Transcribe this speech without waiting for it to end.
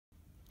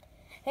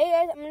Hey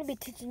guys, I'm going to be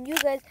teaching you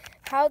guys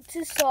how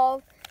to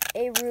solve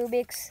a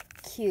Rubik's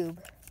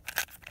Cube.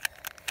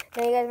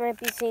 Now you guys might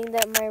be seeing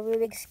that my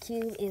Rubik's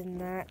Cube is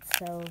not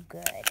so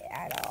good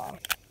at all.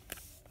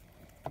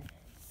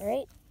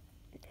 Alright,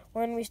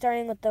 we're going to be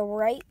starting with the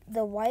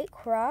white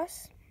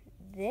cross,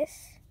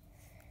 this.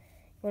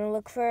 You want to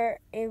look for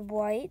a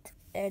white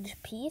edge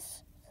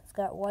piece. It's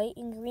got white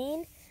and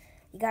green.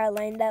 You got to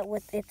line that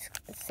with its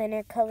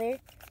center color,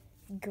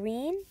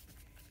 green.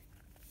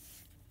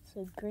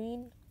 So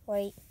green,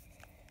 white.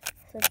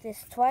 Flip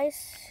this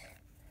twice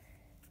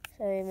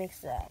so it makes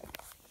that.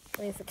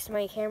 Let me fix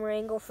my camera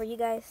angle for you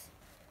guys.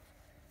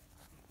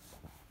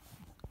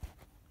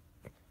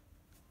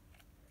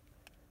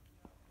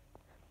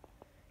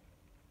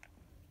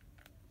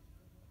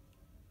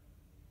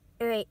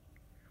 Alright,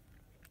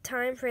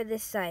 time for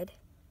this side.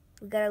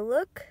 We gotta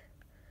look.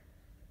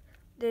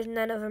 There's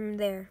none of them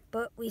there,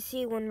 but we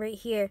see one right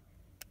here.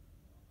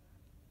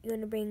 You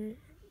want to bring,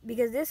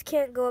 because this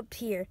can't go up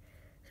here.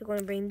 So we're going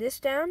to bring this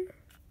down.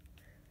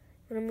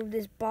 I'm going to move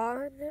this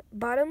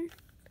bottom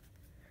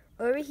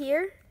over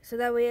here so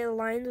that way it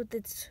aligns with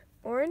its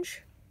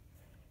orange.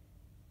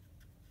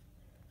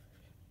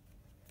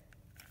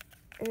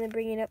 And then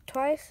bring it up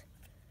twice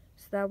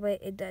so that way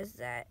it does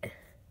that.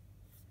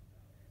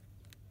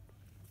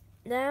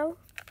 Now,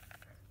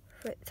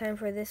 time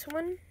for this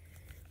one.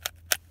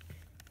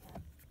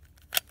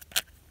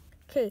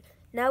 Okay,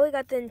 now we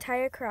got the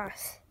entire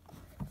cross.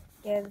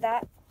 Yeah,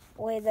 that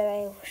way that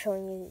I'm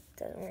showing you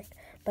doesn't work.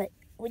 But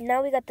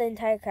now we got the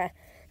entire cross.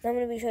 Now I'm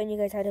going to be showing you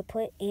guys how to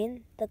put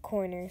in the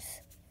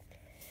corners.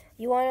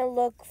 You want to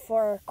look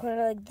for a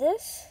corner like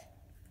this,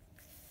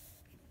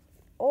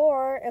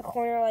 or a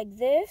corner like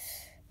this,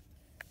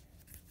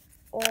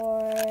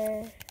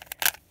 or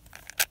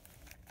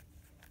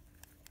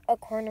a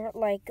corner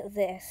like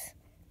this.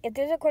 If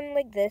there's a corner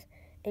like this,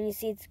 and you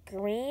see it's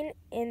green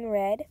and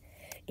red,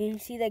 and you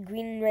see that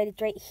green and red is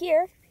right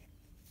here,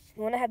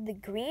 you want to have the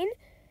green,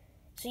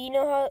 so you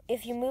know how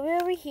if you move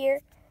it over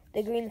here,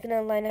 the green's going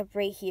to line up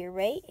right here,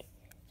 right?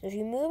 So if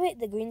you move it,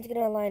 the green's going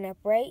to line up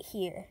right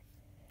here.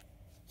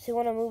 So you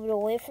want to move it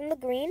away from the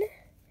green,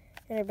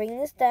 and bring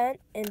this down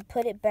and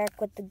put it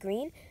back with the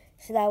green,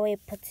 so that way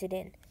it puts it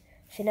in.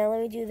 So now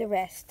let me do the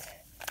rest.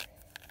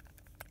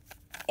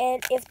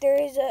 And if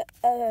there is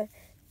a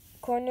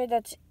corner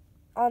that's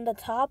on the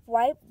top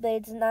white, but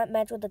it does not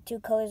match with the two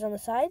colors on the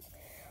sides,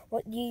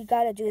 what you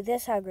got to do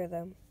this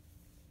algorithm.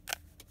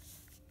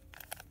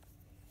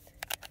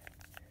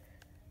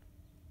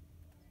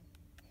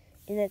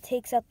 And it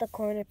takes out the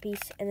corner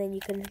piece, and then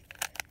you can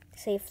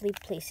safely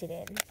place it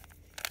in.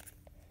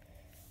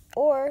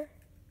 Or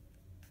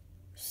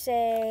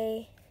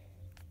say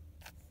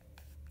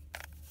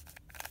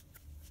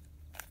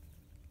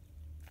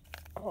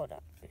hold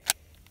up.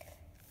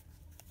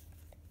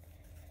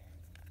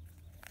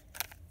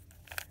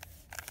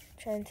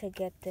 Trying to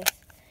get this.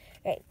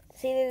 Right.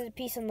 Say there's a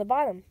piece on the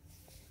bottom,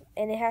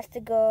 and it has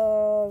to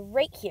go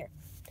right here.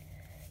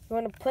 You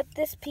want to put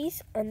this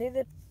piece under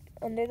the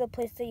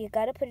place that you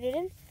gotta put it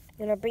in.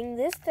 You're gonna bring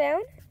this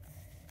down,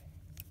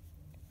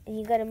 and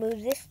you gotta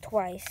move this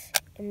twice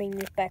and bring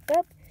this back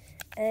up,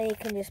 and then you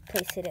can just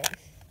place it in.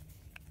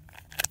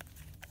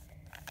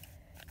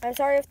 I'm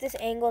sorry if this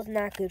angle is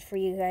not good for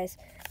you guys.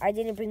 I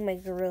didn't bring my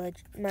gorilla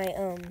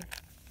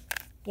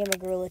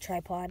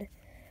tripod.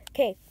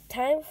 Okay,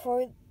 time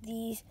for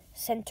these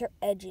center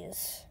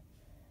edges.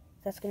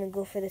 That's gonna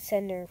go for the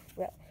center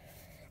row.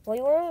 What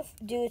you want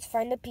to do is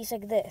find a piece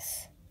like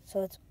this.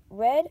 So it's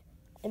red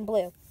and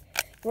blue.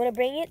 You want to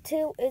bring it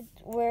to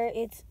where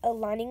it's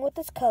aligning with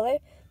this color,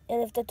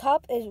 and if the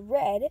top is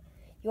red,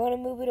 you want to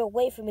move it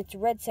away from its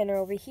red center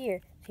over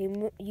here.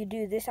 So you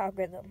do this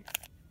algorithm.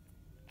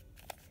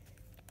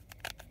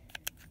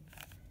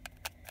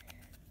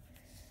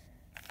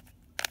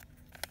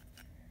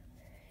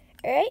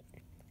 Alright,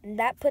 and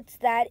that puts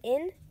that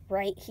in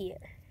right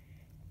here.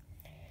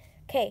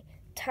 Okay,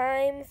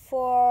 time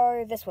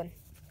for this one.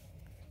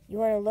 You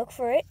want to look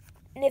for it,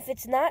 and if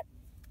it's not,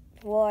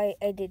 well,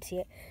 I did see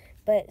it.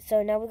 But,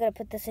 so now we're going to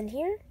put this in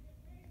here.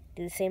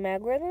 Do the same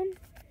algorithm.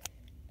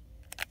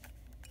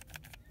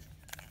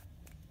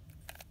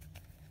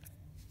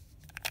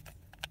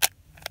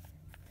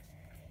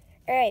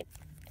 Alright.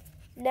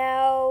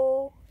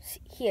 Now,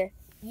 here.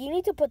 You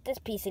need to put this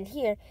piece in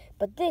here,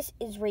 but this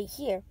is right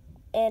here.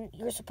 And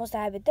you're supposed to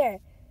have it there.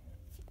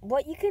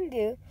 What you can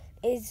do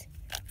is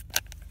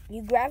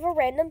you grab a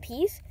random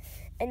piece,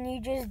 and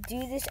you just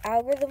do this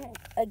algorithm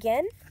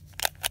again.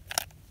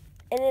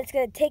 And it's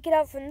going to take it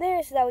out from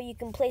there so that way you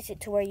can place it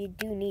to where you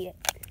do need it.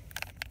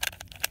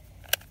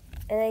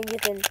 And then you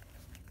can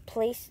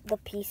place the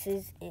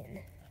pieces in.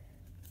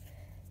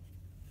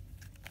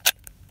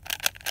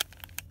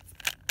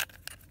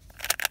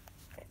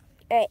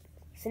 Alright,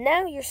 so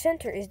now your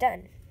center is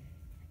done.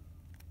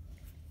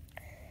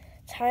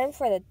 Time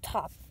for the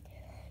top.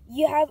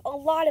 You have a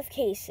lot of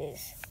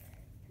cases.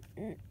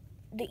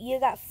 You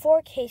got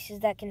 4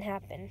 cases that can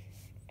happen.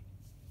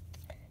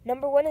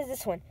 Number 1 is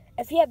this one.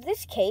 If you have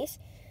this case,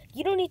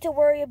 you don't need to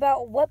worry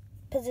about what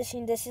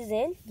position this is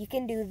in, you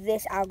can do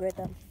this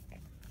algorithm.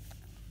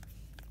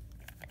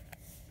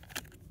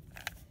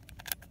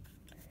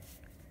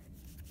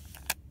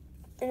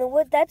 And then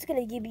what that's going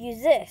to give you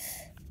is this.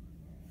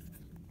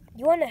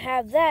 You want to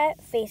have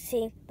that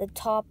facing the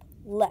top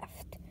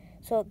left.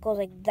 So it goes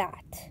like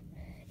that.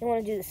 You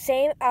want to do the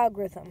same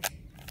algorithm.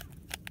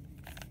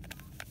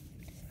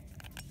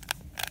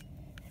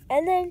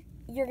 And then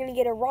you're going to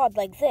get a rod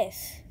like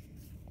this.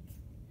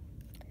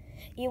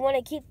 You want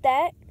to keep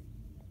that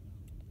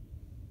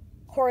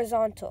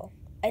horizontal.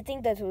 I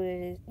think that's what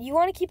it is. You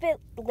want to keep it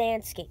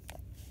landscape.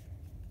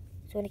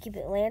 So you want to keep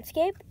it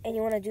landscape, and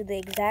you want to do the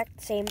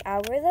exact same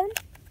algorithm.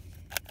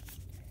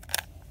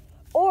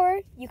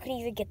 Or you can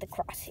even get the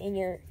cross, and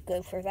you're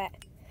good for that.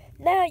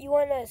 Now you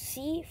want to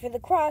see for the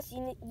cross,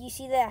 you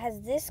see that it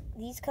has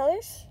these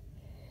colors.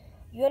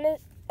 You want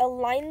to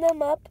align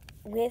them up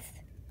with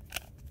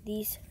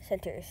these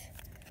centers.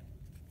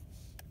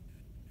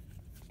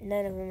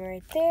 None of them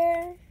right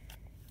there.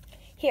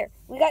 Here,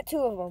 we got 2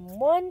 of them.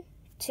 1,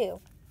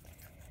 2.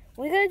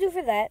 What you're gonna do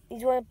for that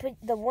is you want to put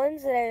the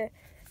ones that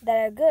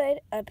are good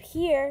up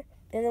here,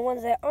 and the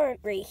ones that aren't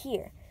right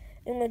here.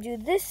 And we're gonna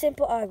do this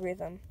simple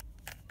algorithm.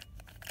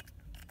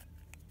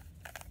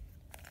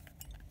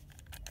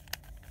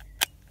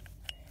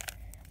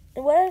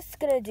 And what it's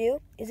going to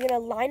do is going to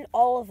line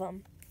all of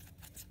them.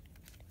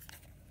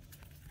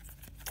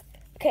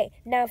 Okay,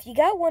 now if you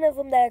got one of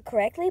them that are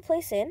correctly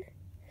placed in,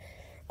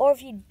 or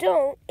if you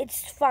don't,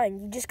 it's fine.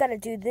 You just got to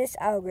do this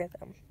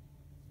algorithm.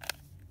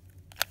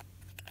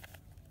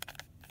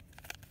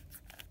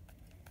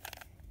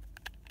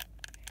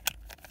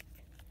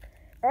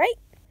 Alright?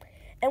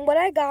 And what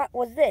I got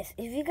was this.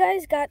 If you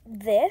guys got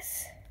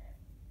this,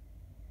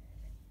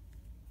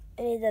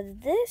 and it does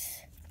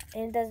this,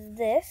 and it does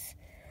this,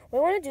 what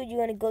you want to do, you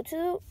want to go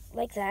to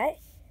like that,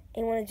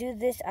 and you want to do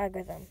this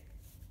algorithm.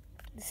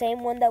 The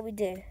same one that we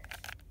did.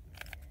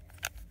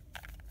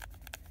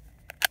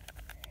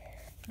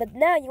 But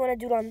now you want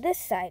to do it on this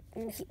side.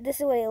 And this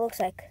is what it looks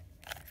like.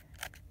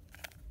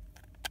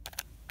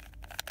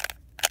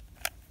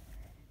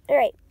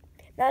 Alright,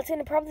 now it's going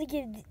to probably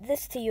give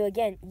this to you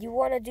again. You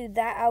want to do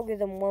that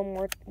algorithm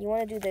you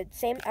want to do the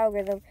same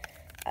algorithm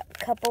a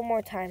couple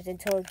more times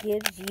until it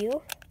gives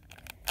you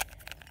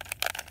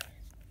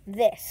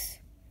this.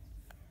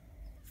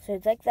 So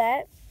it's like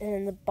that, and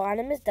then the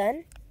bottom is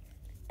done,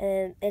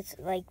 and it's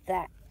like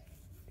that.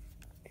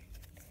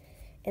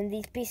 And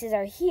these pieces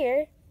are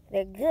here,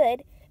 they're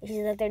good, it's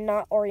just that they're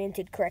not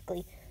oriented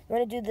correctly. You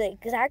want to do the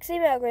exact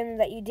same algorithm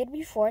that you did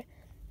before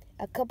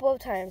a couple of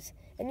times,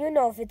 and you'll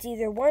know if it's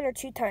either 1 or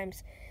 2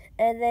 times.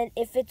 And then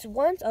if it's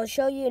once, I'll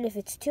show you, and if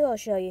it's 2, I'll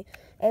show you,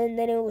 and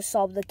then it will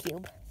solve the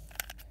cube.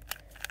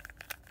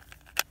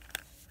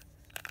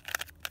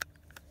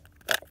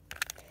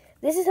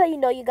 This is how you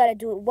know you got to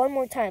do it one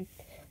more time.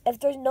 If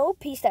there's no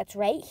piece that's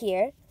right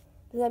here,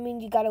 that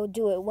means you got to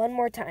do it one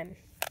more time.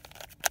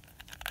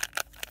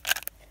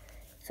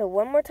 So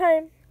one more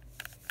time.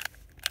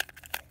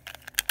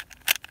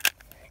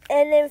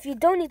 And then if you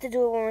don't need to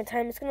do it one more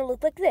time, it's going to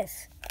look like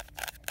this.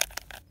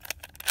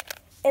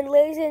 And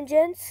ladies and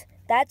gents,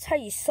 that's how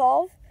you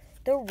solve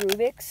the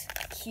Rubik's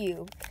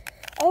Cube.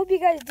 I hope you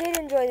guys did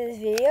enjoy this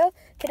video.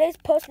 Today's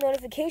post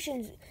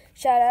notifications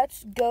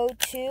shoutouts go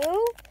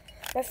to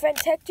my friend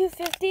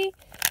Tech250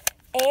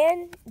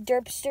 and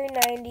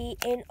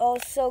Derpster90, and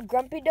also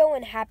Grumpy Doe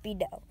and Happy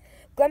Doe.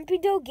 Grumpy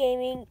Doe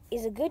Gaming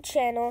is a good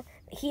channel.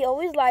 He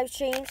always live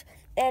streams,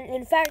 and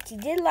in fact, he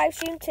did live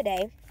stream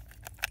today.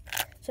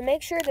 So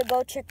make sure to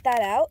go check that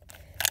out.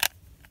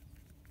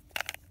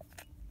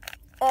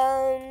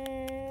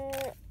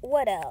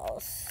 What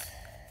else?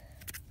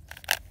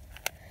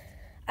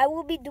 I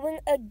will be doing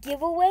a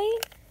giveaway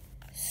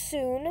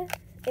soon.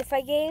 If I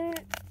gain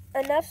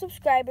enough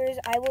subscribers,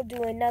 I will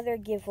do another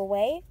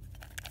giveaway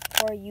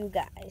for you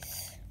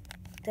guys.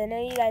 I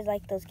know you guys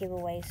like those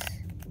giveaways.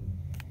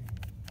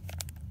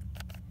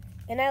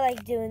 And I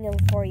like doing them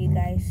for you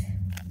guys.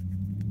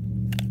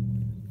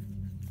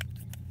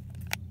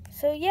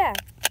 So yeah.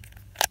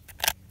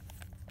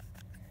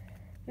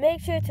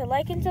 Make sure to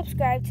like and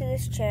subscribe to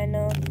this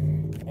channel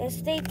and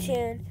stay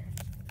tuned.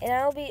 And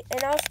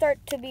I'll start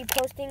to be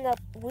posting up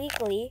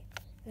weekly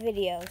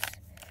videos.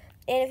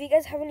 And if you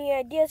guys have any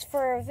ideas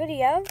for a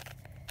video,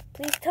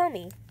 please tell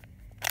me.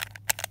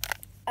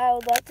 I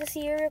would love to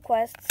see your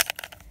requests.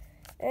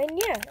 And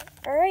yeah,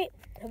 alright.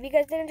 Hope you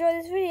guys did enjoy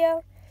this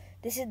video.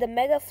 This is the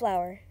Mega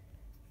Flower.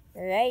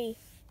 Alrighty.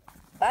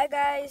 Bye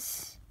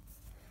guys.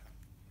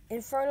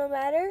 Inferno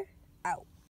Matter, out.